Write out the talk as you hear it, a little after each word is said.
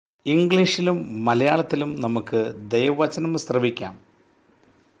ഇംഗ്ലീഷിലും മലയാളത്തിലും നമുക്ക് ദൈവവചനം ശ്രവിക്കാം.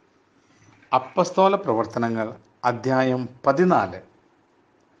 അപ്പസ്തോല പ്രവർത്തനങ്ങൾ അധ്യായം 14.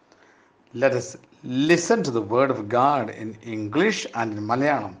 Let us listen to the word of God in English and in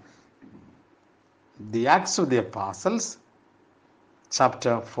Malayalam. The Acts of the Apostles,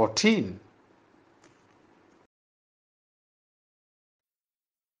 chapter 14.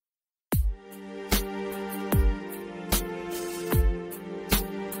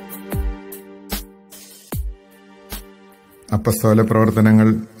 അപ്പസ്തോല പ്രവർത്തനങ്ങൾ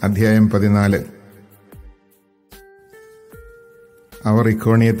അധ്യായം 14. അവർ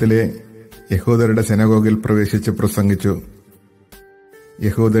ഇക്കോണിയത്തിലെ യഹൂദരുടെ സിനഗോഗിൽ പ്രവേശിച്ച് പ്രസംഗിച്ചു.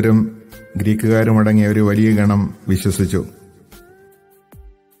 യഹൂദരും ഗ്രീക്കുകാരുമടങ്ങിയ ഒരു വലിയ ഗണം വിശ്വസിച്ചു.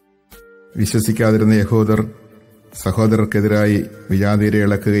 വിശ്വസിക്കാതിരുന്ന യഹൂദർ സഹോദരർക്കെതിരായി വിജാതീയരെ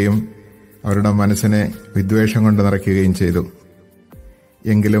ഇളക്കുകയും അവരുടെ മനസ്സിനെ വിദ്വേഷം കൊണ്ട് നിറയ്ക്കുകയും ചെയ്തു.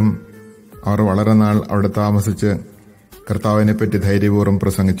 എങ്കിലും അവർ വളരെ നാൾ അവിടെ താമസിച്ച് കർത്താവിനെപ്പറ്റി ധൈര്യപൂർവ്വം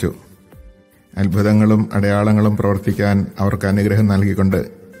പ്രസംഗിച്ചു. അത്ഭുതങ്ങളും അടയാളങ്ങളും പ്രവർത്തിക്കാൻ അവർക്ക് അനുഗ്രഹം നൽകിക്കൊണ്ട്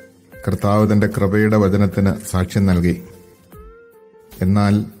കർത്താവ് തന്റെ കൃപയുടെ വചനത്തിന് സാക്ഷ്യം നൽകി.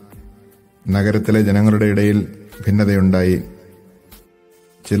 എന്നാൽ നഗരത്തിലെ ജനങ്ങളുടെ ഇടയിൽ ഭിന്നതയുണ്ടായി.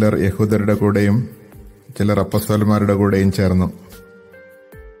 ചിലർ യഹൂദരുടെ കൂടെയും ചിലർ അപ്പസ്തോലന്മാരുടെ കൂടെയും ചേർന്നു.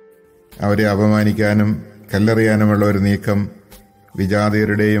 അവരെ അപമാനിക്കാനും കല്ലെറിയാനുമുള്ള ഒരു നീക്കം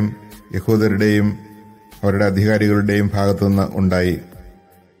വിജാതീയരുടെയും യഹൂദരുടെയും അവരുടെ അധികാരികളുടെയും ഭാഗത്തുനിന്ന് ഉണ്ടായി.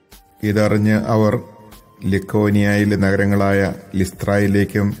 ഇതറിഞ്ഞ് അവർ ലിക്കോനിയയിലെ നഗരങ്ങളായ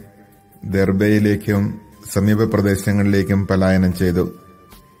ലിസ്ത്രായിലേക്കും ദെർബയിലേക്കും സമീപ പ്രദേശങ്ങളിലേക്കും പലായനം ചെയ്തു.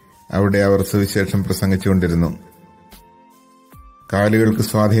 അവിടെ അവർ സുവിശേഷം പ്രസംഗിച്ചുകൊണ്ടിരുന്നു. കാലുകൾക്ക്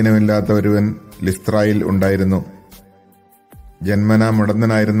സ്വാധീനമില്ലാത്ത ഒരുവൻ ലിസ്ത്രായിൽ ഉണ്ടായിരുന്നു. ജന്മനാ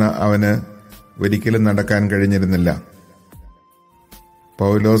മുടന്തനായിരുന്ന അവന് ഒരിക്കലും നടക്കാൻ കഴിഞ്ഞിരുന്നില്ല.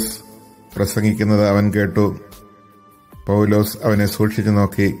 പൗലോസ് പ്രസംഗിക്കുന്നത് അവൻ കേട്ടു. പൗലോസ് അവനെ സൂക്ഷിച്ചു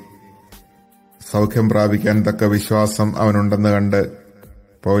നോക്കി. സൗഖ്യം പ്രാപിക്കാൻ തക്ക വിശ്വാസം അവനുണ്ടെന്ന് കണ്ട്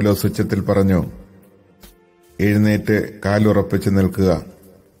പൗലോസ് ഉച്ചത്തിൽ പറഞ്ഞു, എഴുന്നേറ്റ് കാലുറപ്പിച്ച് നിൽക്കുക.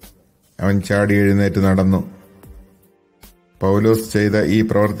 അവൻ ചാടി എഴുന്നേറ്റ് നടന്നു. പൗലോസ് ചെയ്ത ഈ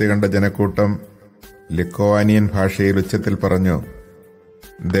പ്രവൃത്തി കണ്ട ജനക്കൂട്ടം ലിക്കോവാനിയൻ ഭാഷയിൽ ഉച്ചത്തിൽ പറഞ്ഞു,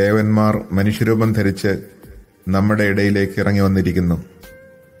 ദേവന്മാർ മനുഷ്യരൂപം ധരിച്ച് നമ്മുടെ ഇടയിലേക്ക് ഇറങ്ങി വന്നിരിക്കുന്നു.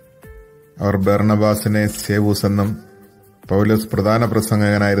 അവർ ബർണബാസിനെ സേവൂസ് എന്നും പൗലോസ് പ്രധാന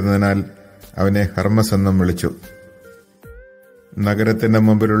പ്രസംഗകനായിരുന്നതിനാൽ അവനെ ഹെർമസ് എന്നും വിളിച്ചു. നഗരത്തിന്റെ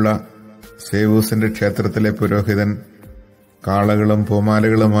മുമ്പിലുള്ള സേവൂസിന്റെ ക്ഷേത്രത്തിലെ പുരോഹിതൻ കാളകളും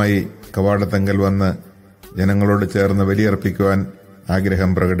പൂമാലകളുമായി കവാടത്തെങ്കൽ വന്ന് ജനങ്ങളോട് ചേർന്ന് ബലിയർപ്പിക്കുവാൻ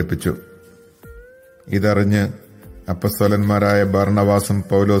ആഗ്രഹം പ്രകടിപ്പിച്ചു. ഇതറിഞ്ഞ് അപ്പസ്തോലന്മാരായ ബർണബാസും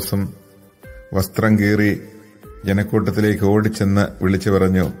പൗലോസും വസ്ത്രം കീറി ജനക്കൂട്ടത്തിലേക്ക് ഓടിച്ചെന്ന് വിളിച്ചു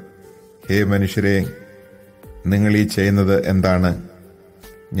പറഞ്ഞു, ഹേ മനുഷ്യരെ, നിങ്ങൾ ഈ ചെയ്യുന്നത് എന്താണ്?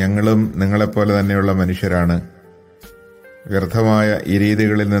 ഞങ്ങളും നിങ്ങളെപ്പോലെ തന്നെയുള്ള മനുഷ്യരാണ്. വ്യർത്ഥമായ ഈ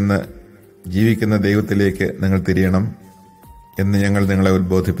രീതികളിൽ നിന്ന് ജീവിക്കുന്ന ദൈവത്തിലേക്ക് നിങ്ങൾ തിരിയണം എന്ന് ഞങ്ങൾ നിങ്ങളെ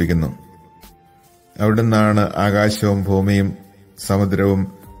ഉദ്ബോധിപ്പിക്കുന്നു. അവിടുന്നാണ് ആകാശവും ഭൂമിയും സമുദ്രവും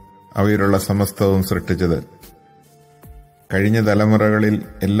അവയിലുള്ള സമസ്തവും സൃഷ്ടിച്ചത്. കഴിഞ്ഞ തലമുറകളിൽ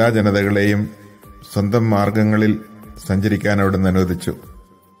എല്ലാ ജനതകളെയും സ്വന്തം മാർഗങ്ങളിൽ സഞ്ചരിക്കാൻ അവിടുന്ന് അനുവദിച്ചു.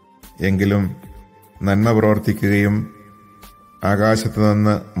 എങ്കിലും നന്മ പ്രവർത്തിക്കുകയും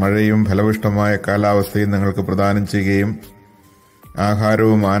ആകാശത്തുനിന്ന് മഴയും ഫലപുഷ്ടമായ കാലാവസ്ഥയും നിങ്ങൾക്ക് പ്രദാനം ചെയ്യുകയും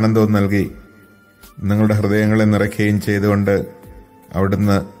ആഹാരവും ആനന്ദവും നൽകി നിങ്ങളുടെ ഹൃദയങ്ങളെ നിറയ്ക്കുകയും ചെയ്തുകൊണ്ട്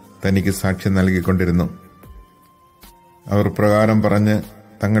അവിടുന്ന് തനിക്ക് സാക്ഷ്യം നൽകിക്കൊണ്ടിരുന്നു. അവർ പ്രകാരം പറഞ്ഞ്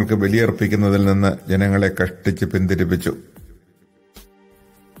തങ്ങൾക്ക് ബലിയർപ്പിക്കുന്നതിൽ നിന്ന് ജനങ്ങളെ കഷ്ടിച്ച് പിന്തിരിപ്പിച്ചു.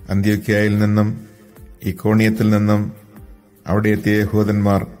 അന്ത്യോക്യയിൽ നിന്നും ഇക്കോണിയത്തിൽ നിന്നും അവിടെ എത്തിയ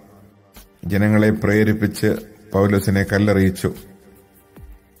യഹൂദന്മാർ ജനങ്ങളെ പ്രേരിപ്പിച്ച് പൗലോസിനെ കല്ലെറിയിച്ചു.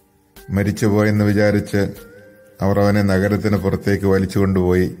 മരിച്ചുപോയെന്ന് വിചാരിച്ച് അവർ അവനെ നഗരത്തിന് പുറത്തേക്ക്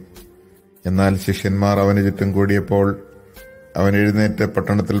വലിച്ചുകൊണ്ടുപോയി. എന്നാൽ ശിഷ്യന്മാർ അവന് ചുറ്റും കൂടിയപ്പോൾ അവൻ എഴുന്നേറ്റ്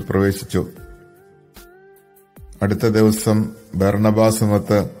പട്ടണത്തിൽ പ്രവേശിച്ചു. അടുത്ത ദിവസം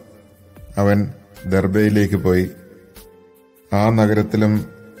ബർണബാസുമൊത്ത് അവൻ ദെർബയിലേക്ക് പോയി. ആ നഗരത്തിലും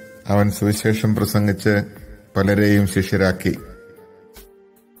അവൻ സുവിശേഷം പ്രസംഗിച്ച് പലരെയും ശിഷ്യരാക്കി.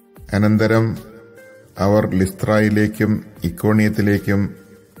 അനന്തരം അവർ ലിസ്ത്രായിലേക്കും ഇക്കോണിയത്തിലേക്കും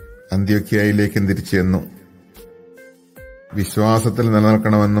അന്ത്യോക്യയിലേക്കും തിരിച്ചു ചെന്നു. വിശ്വാസത്തിൽ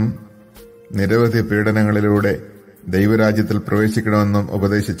നിലനിൽക്കണമെന്നും നിരവധി പീഡനങ്ങളിലൂടെ ദൈവരാജ്യത്തിൽ പ്രവേശിക്കണമെന്നും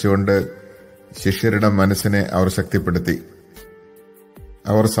ഉപദേശിച്ചുകൊണ്ട് ശിഷ്യരുടെ മനസ്സിനെ അവർ ശക്തിപ്പെടുത്തി.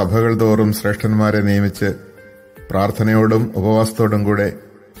 അവർ സഭകൾ തോറും ശ്രേഷ്ഠന്മാരെ നിയമിച്ച് പ്രാർത്ഥനയോടും ഉപവാസത്തോടും കൂടെ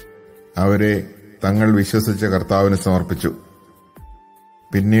അവരെ തങ്ങൾ വിശ്വസിച്ച കർത്താവിന് സമർപ്പിച്ചു.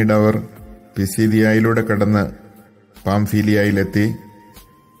 പിന്നീട് അവർ പിസീദിയയിലൂടെ കടന്ന് പാംഫീലിയയിലെത്തി.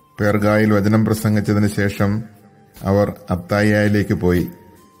 പെർഗായിൽ വചനം പ്രസംഗിച്ചതിന് ശേഷം അവർ അത്തായിയയിലേക്ക് പോയി.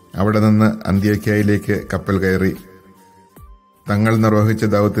 അവിടെ നിന്ന് അന്ത്യോക്യയിലേക്ക് കപ്പൽ കയറി. തങ്ങൾ നിർവഹിച്ച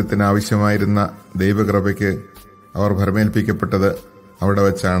ദൗത്യത്തിന് ആവശ്യമായിരുന്ന ദൈവകൃപയ്ക്ക് അവർ ഭരമേൽപ്പിക്കപ്പെട്ടത് അവിടെ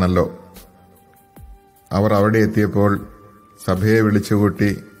വച്ചാണല്ലോ. അവർ അവിടെ എത്തിയപ്പോൾ സഭയെ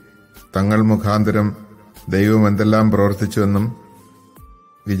വിളിച്ചുകൂട്ടി തങ്ങൾ മുഖാന്തരം ദൈവം എന്തെല്ലാം പ്രവർത്തിച്ചുവെന്നും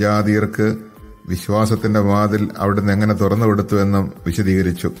വിജാതീയർക്ക് വിശ്വാസത്തിന്റെ വാതിൽ അവിടുന്ന് എങ്ങനെ തുറന്നുകൊടുത്തുവെന്നും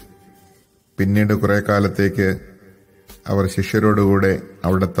വിശദീകരിച്ചു. പിന്നീട് കുറെ കാലത്തേക്ക് അവർ ശിഷ്യരോടുകൂടെ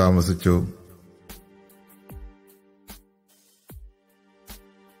അവിടെ താമസിച്ചു.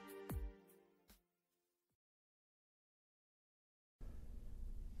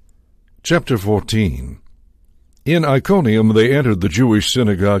 Chapter 14. In Iconium they entered the Jewish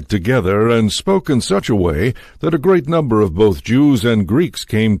synagogue together and spoke in such a way that a great number of both Jews and Greeks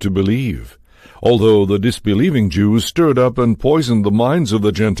came to believe, although the disbelieving Jews stirred up and poisoned the minds of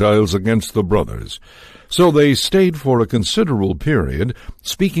the Gentiles against the brothers. So they stayed for a considerable period,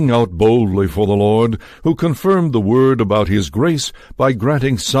 speaking out boldly for the Lord, who confirmed the word about his grace by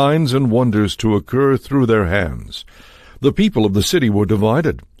granting signs and wonders to occur through their hands. The people of the city were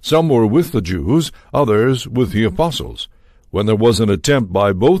divided. Some were with the Jews, others with the apostles. When there was an attempt by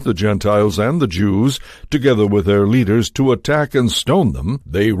both the Gentiles and the Jews, together with their leaders, to attack and stone them,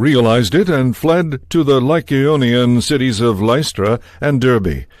 they realized it and fled to the Lycaonian cities of Lystra and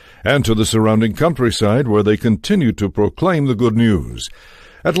Derbe, and to the surrounding countryside, where they continued to proclaim the good news.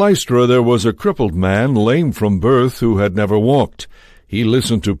 At Lystra there was a crippled man, lame from birth, who had never walked. He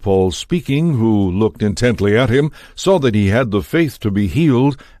listened to Paul speaking, who looked intently at him, saw that he had the faith to be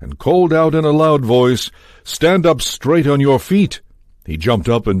healed, and called out in a loud voice, "Stand up straight on your feet!" He jumped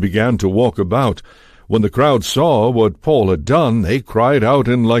up and began to walk about. When the crowd saw what Paul had done, they cried out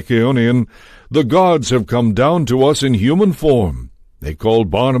in Lycaonian, "The gods have come down to us in human form." They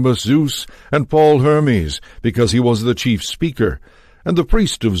called Barnabas Zeus and Paul Hermes, because he was the chief speaker. And the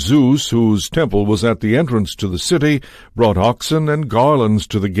priest of Zeus, whose temple was at the entrance to the city, brought oxen and garlands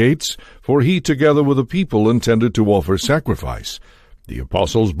to the gates, for he together with the people intended to offer sacrifice. The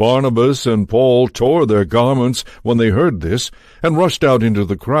apostles Barnabas and Paul tore their garments when they heard this, and rushed out into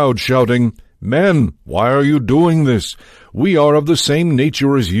the crowd, shouting, "Men, why are you doing this? We are of the same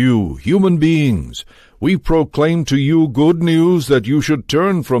nature as you, human beings. We proclaim to you good news that you should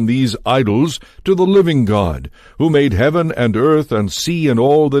turn from these idols to the living God, who made heaven and earth and sea and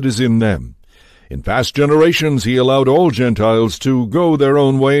all that is in them. In past generations he allowed all Gentiles to go their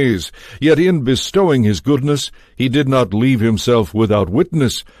own ways, yet in bestowing his goodness he did not leave himself without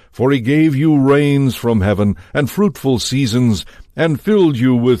witness, for he gave you rains from heaven and fruitful seasons, and filled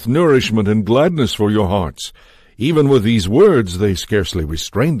you with nourishment and gladness for your hearts." Even with these words they scarcely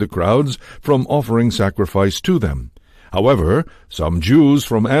restrained the crowds from offering sacrifice to them. However, some Jews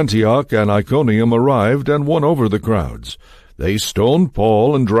from Antioch and Iconium arrived and won over the crowds. They stoned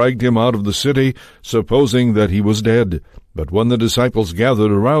Paul and dragged him out of the city, supposing that he was dead. But when the disciples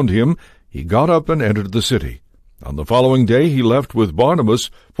gathered around him, he got up and entered the city. On the following day he left with Barnabas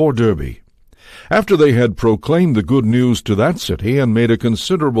for Derbe. After they had proclaimed the good news to that city and made a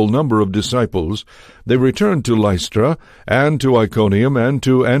considerable number of disciples, they returned to Lystra and to Iconium and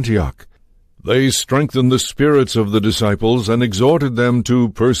to Antioch. They strengthened the spirits of the disciples and exhorted them to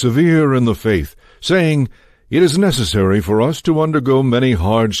persevere in the faith, saying, "It is necessary for us to undergo many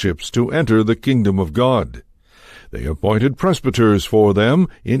hardships to enter the kingdom of God." They appointed presbyters for them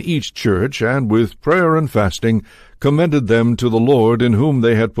in each church, and with prayer and fasting commended them to the Lord in whom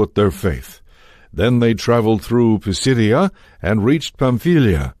they had put their faith. Then they traveled through Pisidia and reached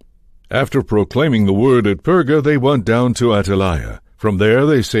Pamphylia. After proclaiming the word at Perga, they went down to Attalia. From there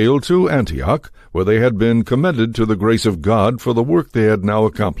they sailed to Antioch, where they had been commended to the grace of God for the work they had now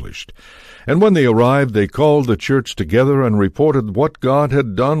accomplished. And when they arrived, they called the church together and reported what God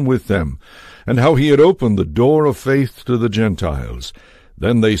had done with them, and how he had opened the door of faith to the Gentiles.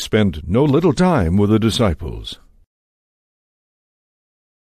 Then they spent no little time with the disciples.